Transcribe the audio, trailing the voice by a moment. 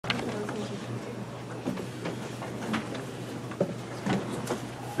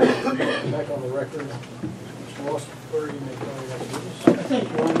back on the record. Mr. Ross, where you may call your business. Thank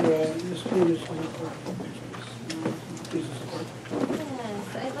you, Ron. Ms. Queen is going to business clerk.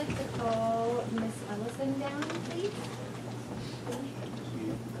 Yes, I'd like to call Miss Ellison down, please.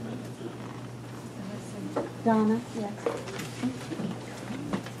 Donna, yes.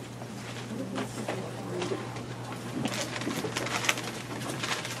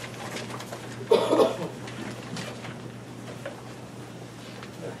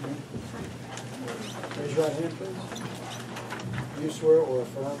 Raise your right hand, please. You swear or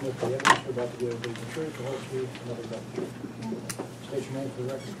affirm that the evidence you're about to give will be the truth, the whole truth, and nothing but the truth. State your name for the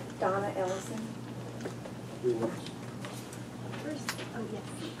record. Donna, Ellison. Your words. First, oh yes,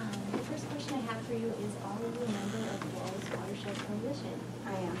 the first question I have for you is, are you a member of WALS Watershed Coalition? I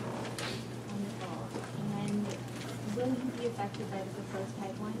am. Wonderful. And will you be affected by the proposed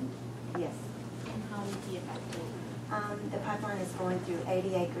pipeline? Yes. And how will you be affected? The pipeline is going through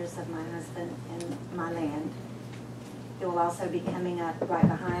 80 acres of my husband and my land. It will also be coming up right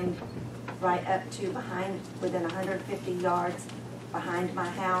up to behind, within 150 yards behind my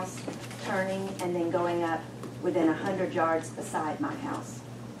house, turning and then going up within 100 yards beside my house.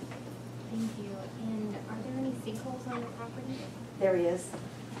 Thank you. And are there any sinkholes on your property? There is.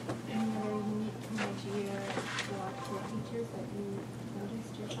 Any other unique geological features that you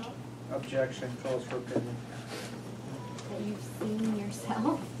noticed yourself, Objection, calls for opinion. that you've seen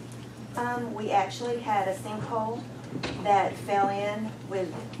yourself? We actually had a sinkhole that fell in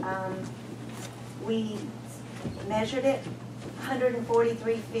with, we measured it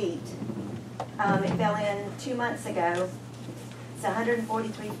 143 feet. It fell in 2 months ago. It's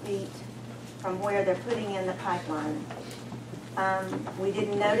 143 feet from where they're putting in the pipeline. We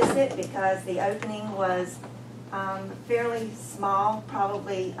didn't notice it because the opening was fairly small,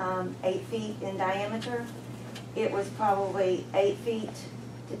 probably 8 feet in diameter. It was probably 8 feet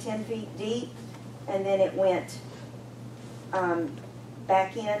to 10 feet deep, and then it went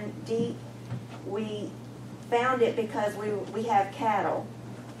back in deep. We found it because we have cattle,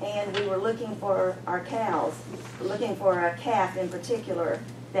 and we were looking for our cows, looking for a calf in particular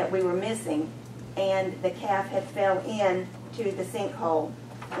that we were missing, and the calf had fell in to the sinkhole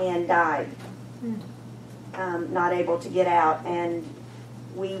and died, not able to get out, and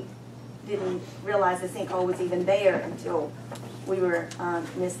we didn't realize the sinkhole was even there until we were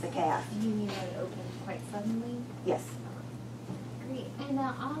missed the calf. You mean that it opened quite suddenly? Yes. Great. And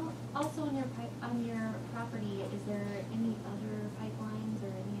also on your property, is there any other pipelines or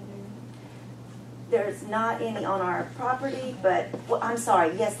any other? There's not any on our property, but, well, I'm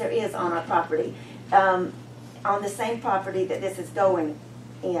sorry, yes, there is on our property. On the same property that this is going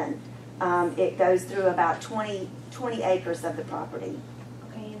in. It goes through about 20 acres of the property.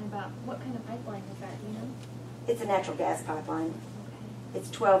 Okay, and about what kind of pipeline is that, do you know? It's a natural gas pipeline. Okay. It's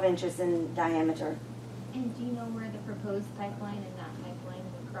 12 inches in diameter. And do you know where the proposed pipeline and that pipeline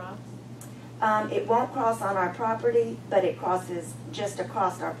would cross? It won't cross on our property, but it crosses just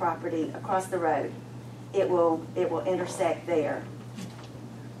across our property, across the road. It will intersect there.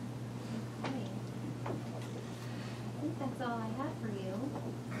 Okay. I think that's all I have for you.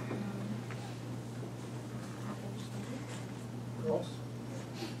 Ross?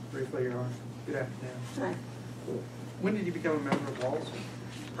 Briefly, Your Honor. Good afternoon. Hi. When did you become a member of WALS?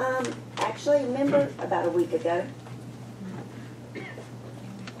 Actually, remember, about a week ago.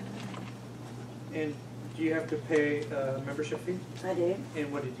 And do you have to pay a membership fee? I do.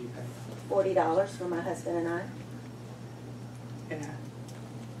 And what did you pay? $40 for my husband and I. And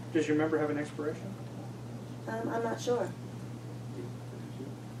does your member have an expiration? I'm not sure.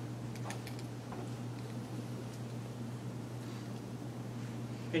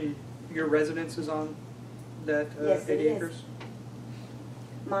 And your residence is on that Yes, it 80 is. acres?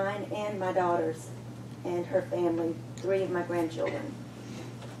 Mine and my daughter's and her family, 3 of my grandchildren.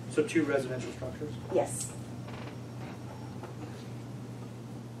 So 2 residential structures? Yes.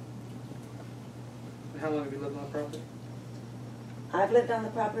 And how long have you lived on the property? I've lived on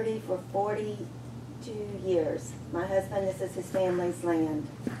the property for 42 years. My husband, this is his family's land.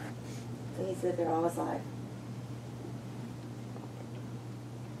 So he's lived there all his life.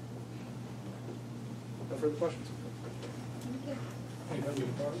 No further questions? Thank you. Anybody in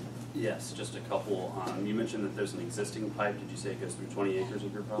the party? Yes, just a couple. You mentioned that there's an existing pipe. Did you say it goes through 20 acres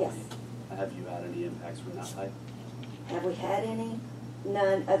of your property? Yes. Have you had any impacts from that pipe? Have we had any?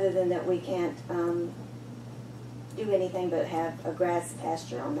 None, other than that we can't do anything but have a grass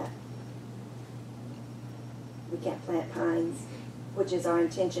pasture on that. We can't plant pines, which is our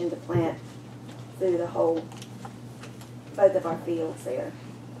intention to plant through the whole, both of our fields there,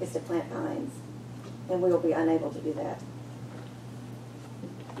 is to plant pines. And we will be unable to do that.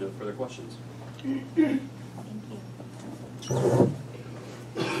 No further questions? Thank you.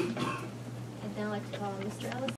 And now I'd like to call on Mr. Ellison.